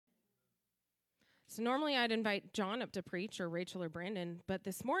So normally I'd invite John up to preach or Rachel or Brandon, but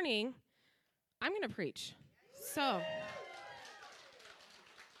this morning I'm going to preach. So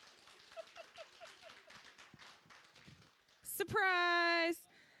surprise!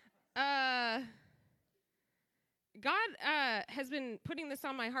 God has been putting this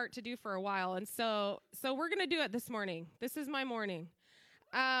on my heart to do for a while, and so we're going to do it this morning. This is my morning.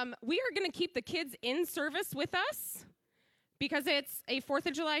 We are going to keep the kids in service with us because it's a 4th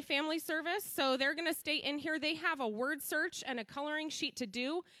of July family service, so they're going to stay in here. They have a word search and a coloring sheet to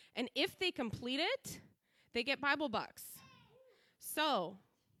do, and if they complete it, they get Bible bucks. So,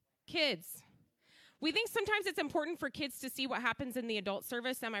 kids, we think sometimes it's important for kids to see what happens in the adult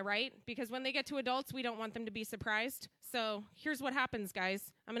service, am I right? Because when they get to adults, we don't want them to be surprised. So here's what happens,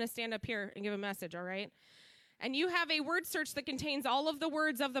 guys. I'm going to stand up here and give a message, all right? And you have a word search that contains all of the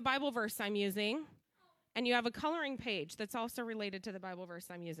words of the Bible verse I'm using. And you have a coloring page that's also related to the Bible verse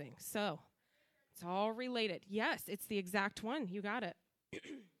I'm using. So it's all related. Yes, it's the exact one. You got it.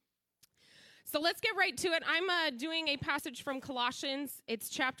 So let's get right to it. I'm doing a passage from Colossians. It's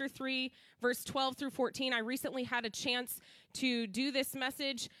chapter 3, verse 12 through 14. I recently had a chance to do this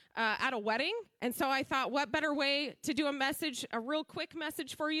message at a wedding. And so I thought, what better way to do a real quick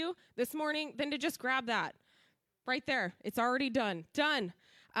message for you this morning than to just grab that right there. It's already done. Done.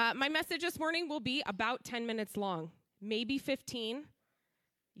 My message this morning will be about 10 minutes long, maybe 15.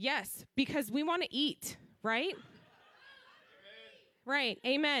 Yes, because we want to eat, right? Right.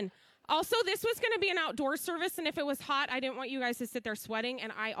 Amen. Also, this was going to be an outdoor service, and if it was hot, I didn't want you guys to sit there sweating,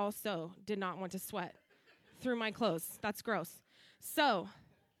 and I also did not want to sweat through my clothes. That's gross. So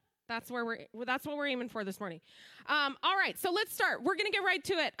that's what we're aiming for this morning. All right, so let's start. We're going to get right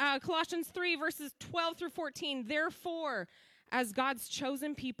to it. Colossians 3, verses 12 through 14. Therefore, as God's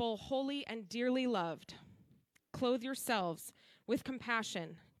chosen people, holy and dearly loved, clothe yourselves with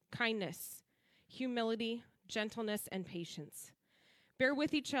compassion, kindness, humility, gentleness, and patience. Bear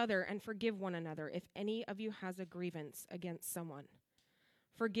with each other and forgive one another if any of you has a grievance against someone.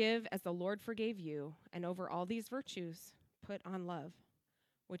 Forgive as the Lord forgave you, and over all these virtues, put on love,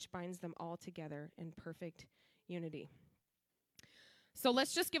 which binds them all together in perfect unity. So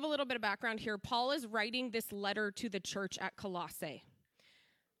let's just give a little bit of background here. Paul is writing this letter to the church at Colossae.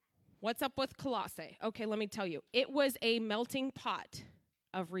 What's up with Colossae? Okay, let me tell you. It was a melting pot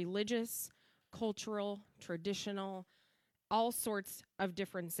of religious, cultural, traditional, all sorts of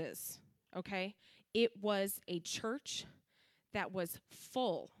differences, okay? It was a church that was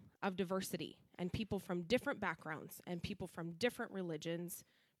full of diversity and people from different backgrounds and people from different religions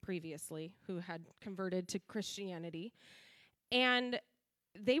previously who had converted to Christianity. And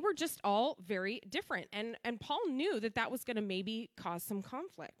they were just all very different. And Paul knew that was going to maybe cause some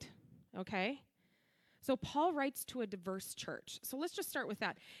conflict, okay? So Paul writes to a diverse church. So let's just start with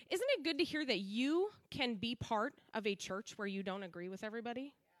that. Isn't it good to hear that you can be part of a church where you don't agree with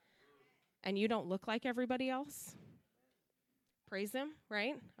everybody and you don't look like everybody else? Praise him,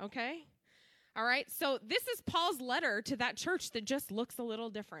 right? Okay. All right. So this is Paul's letter to that church that just looks a little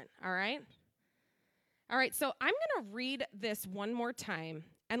different. All right. All right. So I'm going to read this one more time,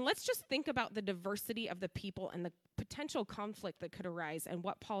 and let's just think about the diversity of the people and the potential conflict that could arise and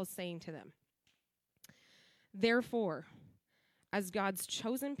what Paul is saying to them. Therefore, as God's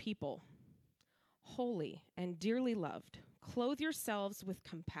chosen people, holy and dearly loved, clothe yourselves with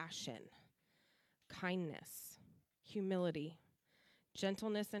compassion, kindness, humility,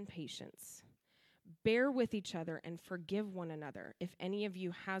 gentleness, and patience. Bear with each other and forgive one another if any of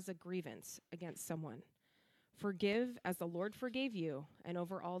you has a grievance against someone. Forgive as the Lord forgave you, and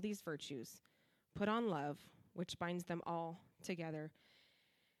over all these virtues, put on love, which binds them all together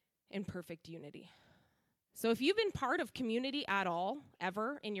in perfect unity. So if you've been part of community at all,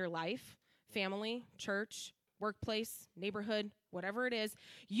 ever in your life, family, church, workplace, neighborhood, whatever it is,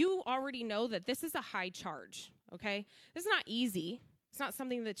 you already know that this is a high charge, okay? This is not easy. It's not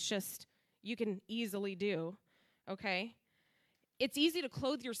something that's just you can easily do, okay? It's easy to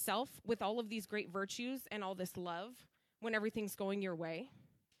clothe yourself with all of these great virtues and all this love when everything's going your way,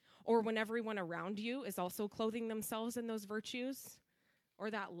 or when everyone around you is also clothing themselves in those virtues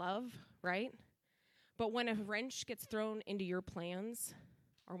or that love, right? But when a wrench gets thrown into your plans,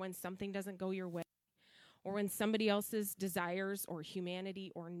 or when something doesn't go your way, or when somebody else's desires or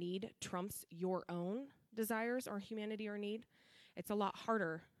humanity or need trumps your own desires or humanity or need, it's a lot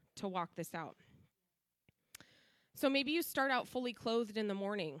harder to walk this out. So maybe you start out fully clothed in the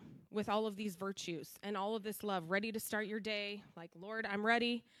morning with all of these virtues and all of this love, ready to start your day, like, Lord, I'm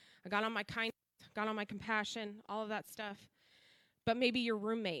ready. I got on my kindness, got on my compassion, all of that stuff. But maybe your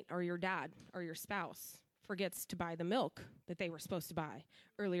roommate or your dad or your spouse forgets to buy the milk that they were supposed to buy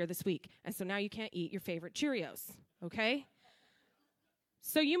earlier this week. And so now you can't eat your favorite Cheerios, okay?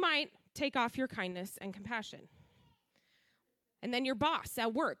 So you might take off your kindness and compassion. And then your boss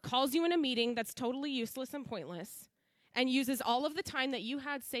at work calls you in a meeting that's totally useless and pointless and uses all of the time that you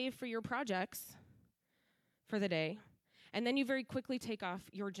had saved for your projects for the day. And then you very quickly take off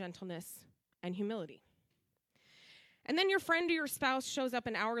your gentleness and humility. And then your friend or your spouse shows up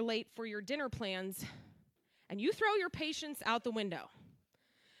an hour late for your dinner plans, and you throw your patience out the window.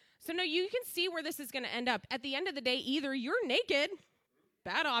 So now you can see where this is going to end up. At the end of the day, either you're naked,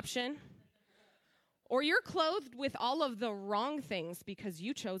 bad option, or you're clothed with all of the wrong things because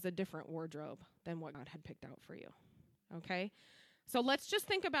you chose a different wardrobe than what God had picked out for you, okay? So let's just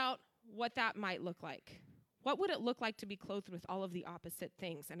think about what that might look like. What would it look like to be clothed with all of the opposite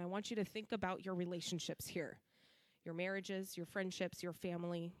things? And I want you to think about your relationships here. Your marriages, your friendships, your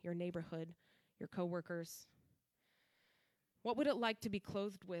family, your neighborhood, your coworkers. What would it like to be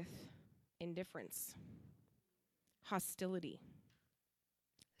clothed with indifference, hostility,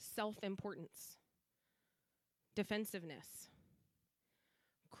 self-importance, defensiveness,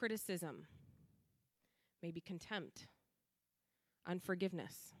 criticism, maybe contempt,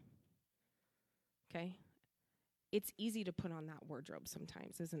 unforgiveness? Okay? It's easy to put on that wardrobe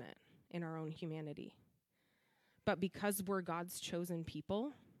sometimes, isn't it, in our own humanity? But because we're God's chosen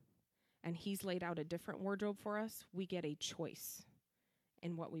people and he's laid out a different wardrobe for us, we get a choice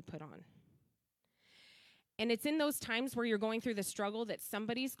in what we put on. And it's in those times where you're going through the struggle that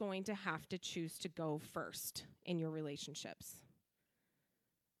somebody's going to have to choose to go first in your relationships.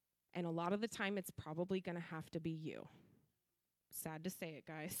 And a lot of the time, it's probably going to have to be you. Sad to say it,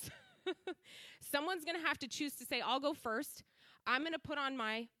 guys. Someone's going to have to choose to say, I'll go first. I'm going to put on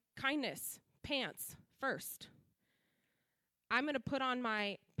my kindness pants first. I'm going to put on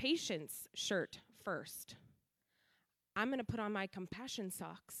my patience shirt first. I'm going to put on my compassion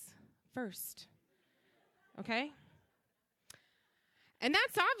socks first. Okay? And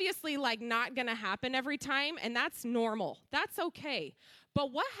that's obviously like not going to happen every time, and that's normal. That's okay.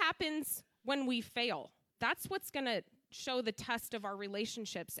 But what happens when we fail? That's what's going to show the test of our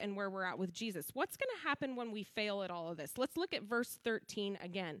relationships and where we're at with Jesus. What's going to happen when we fail at all of this? Let's look at verse 13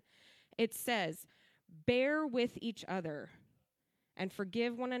 again. It says, bear with each other and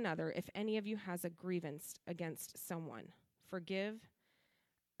forgive one another if any of you has a grievance against someone. Forgive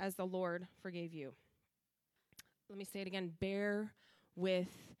as the Lord forgave you. Let me say it again. Bear with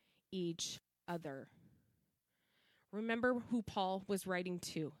each other. Remember who Paul was writing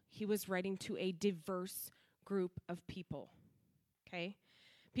to. He was writing to a diverse group of people, okay?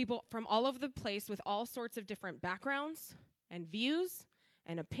 People from all over the place with all sorts of different backgrounds and views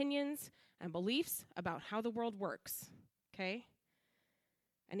and opinions and beliefs about how the world works, okay?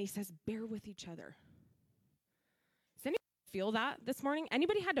 And he says, bear with each other. Does anybody feel that this morning?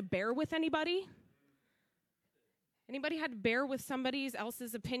 Anybody had to bear with anybody? Anybody had to bear with somebody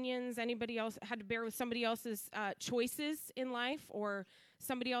else's opinions? Anybody else had to bear with somebody else's choices in life or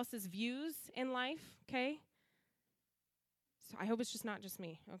somebody else's views in life, okay? So I hope it's just not just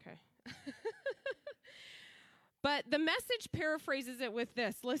me, okay. But the Message paraphrases it with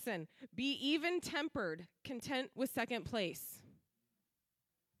this. Listen, be even-tempered, content with second place.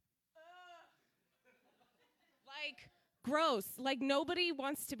 Like, gross. Like, nobody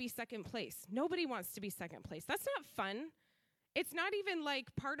wants to be second place. Nobody wants to be second place. That's not fun. It's not even,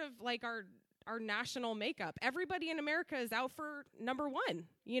 like, part of, like, our national makeup. Everybody in America is out for number one,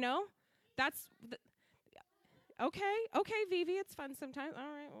 you know? That's, okay, Vivi, it's fun sometimes. All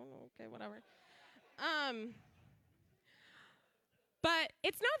right, well, okay, whatever. But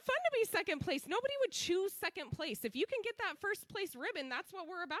it's not fun to be second place. Nobody would choose second place. If you can get that first place ribbon, that's what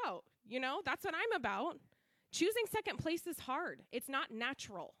we're about, you know? That's what I'm about. Choosing second place is hard. It's not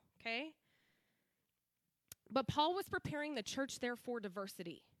natural, okay? But Paul was preparing the church there for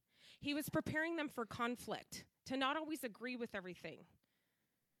diversity. He was preparing them for conflict, to not always agree with everything.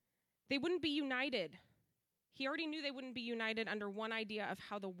 They wouldn't be united. He already knew they wouldn't be united under one idea of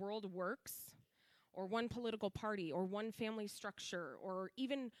how the world works, or one political party, or one family structure, or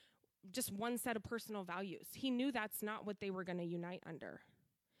even just one set of personal values. He knew that's not what they were going to unite under.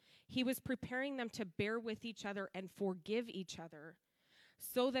 He was preparing them to bear with each other and forgive each other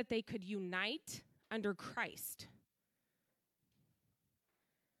so that they could unite under Christ.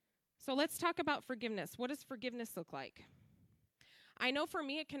 So let's talk about forgiveness. What does forgiveness look like? I know for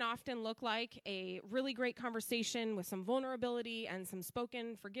me it can often look like a really great conversation with some vulnerability and some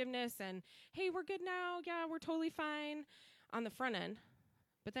spoken forgiveness and, hey, we're good now. Yeah, we're totally fine on the front end.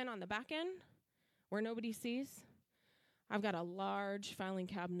 But then on the back end, where nobody sees, I've got a large filing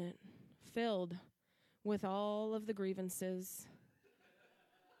cabinet filled with all of the grievances,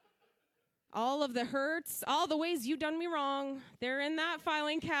 all of the hurts, all the ways you've done me wrong. They're in that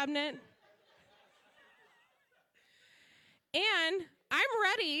filing cabinet. And I'm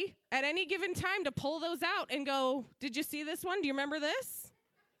ready at any given time to pull those out and go, did you see this one? Do you remember this?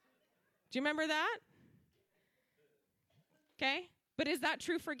 Do you remember that? Okay. But is that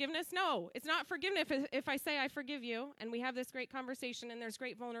true forgiveness? No, it's not forgiveness if I say I forgive you and we have this great conversation and there's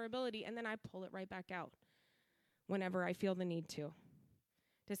great vulnerability and then I pull it right back out whenever I feel the need to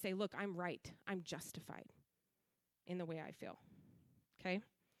say, look, I'm right. I'm justified in the way I feel. Okay.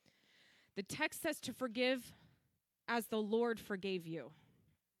 The text says to forgive as the Lord forgave you.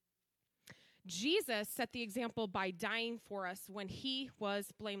 Jesus set the example by dying for us when he was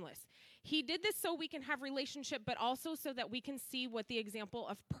blameless. He did this so we can have relationship, but also so that we can see what the example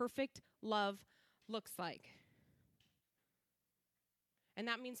of perfect love looks like. And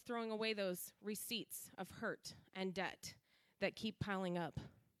that means throwing away those receipts of hurt and debt that keep piling up.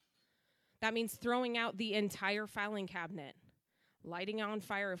 That means throwing out the entire filing cabinet, lighting it on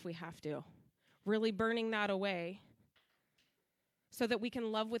fire if we have to, really burning that away so that we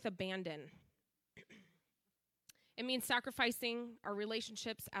can love with abandon. It means sacrificing our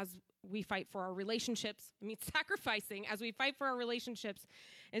relationships as we fight for our relationships. It means sacrificing as we fight for our relationships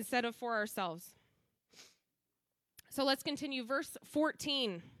instead of for ourselves. So let's continue. Verse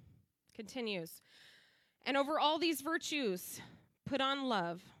 14 continues. And over all these virtues, put on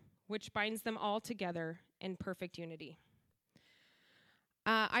love, which binds them all together in perfect unity.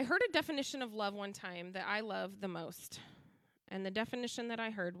 I heard a definition of love one time that I love the most. And the definition that I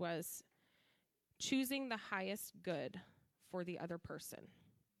heard was choosing the highest good for the other person.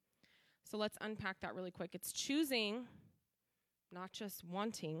 So let's unpack that really quick. It's choosing, not just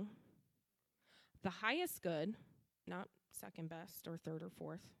wanting, the highest good, not second best or third or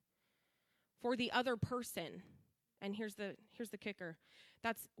fourth, for the other person. And here's the kicker.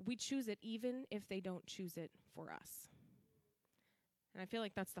 We choose it even if they don't choose it for us. And I feel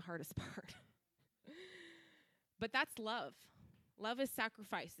like that's the hardest part. But that's love. Love is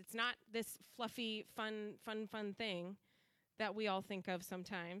sacrifice. It's not this fluffy, fun thing that we all think of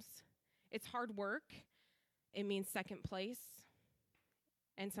sometimes. It's hard work. It means second place.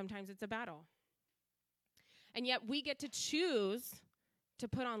 And sometimes it's a battle. And yet we get to choose to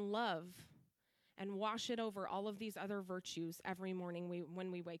put on love and wash it over all of these other virtues every morning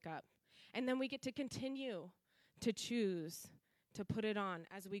when we wake up. And then we get to continue to choose to put it on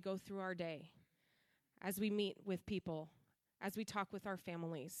as we go through our day, as we meet with people, as we talk with our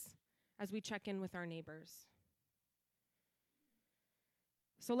families, as we check in with our neighbors.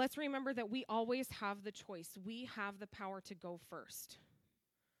 So let's remember that we always have the choice. We have the power to go first.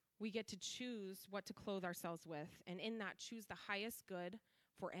 We get to choose what to clothe ourselves with, and in that, choose the highest good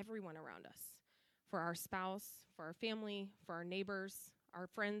for everyone around us, for our spouse, for our family, for our neighbors, our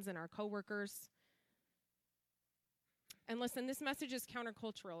friends, and our coworkers. And listen, this message is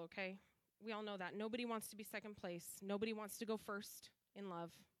countercultural, okay? We all know that. Nobody wants to be second place. Nobody wants to go first in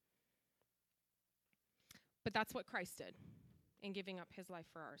love. But that's what Christ did in giving up his life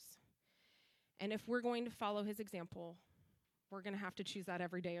for ours. And if we're going to follow his example, we're going to have to choose that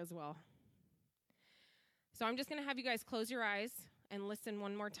every day as well. So I'm just going to have you guys close your eyes and listen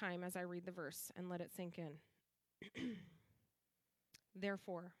one more time as I read the verse and let it sink in.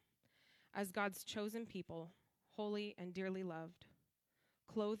 Therefore, as God's chosen people, holy and dearly loved,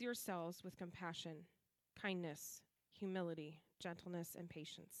 clothe yourselves with compassion, kindness, humility, gentleness, and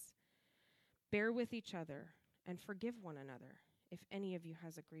patience. Bear with each other and forgive one another if any of you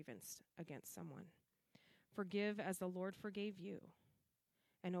has a grievance against someone. Forgive as the Lord forgave you.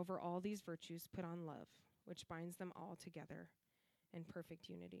 And over all these virtues put on love, which binds them all together in perfect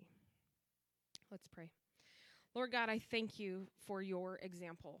unity. Let's pray. Lord God, I thank you for your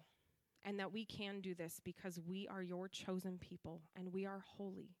example and that we can do this because we are your chosen people and we are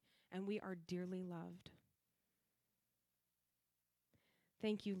holy and we are dearly loved.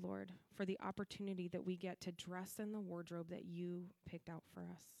 Thank you, Lord, for the opportunity that we get to dress in the wardrobe that you picked out for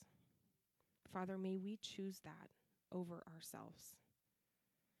us. Father, may we choose that over ourselves.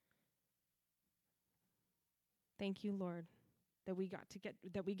 Thank you, Lord, that we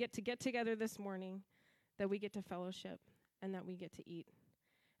get to get together this morning, that we get to fellowship, and that we get to eat.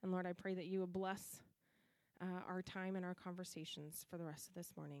 And Lord, I pray that you would bless our time and our conversations for the rest of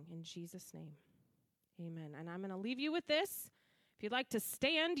this morning. In Jesus' name, amen. And I'm going to leave you with this. If you'd like to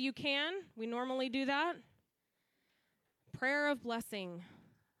stand, you can. We normally do that. Prayer of blessing.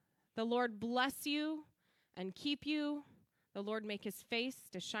 The Lord bless you and keep you. The Lord make his face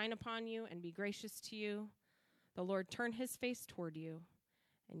to shine upon you and be gracious to you. The Lord turn his face toward you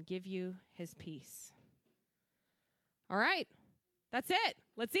and give you his peace. All right. That's it.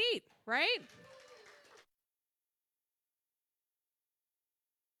 Let's eat, right?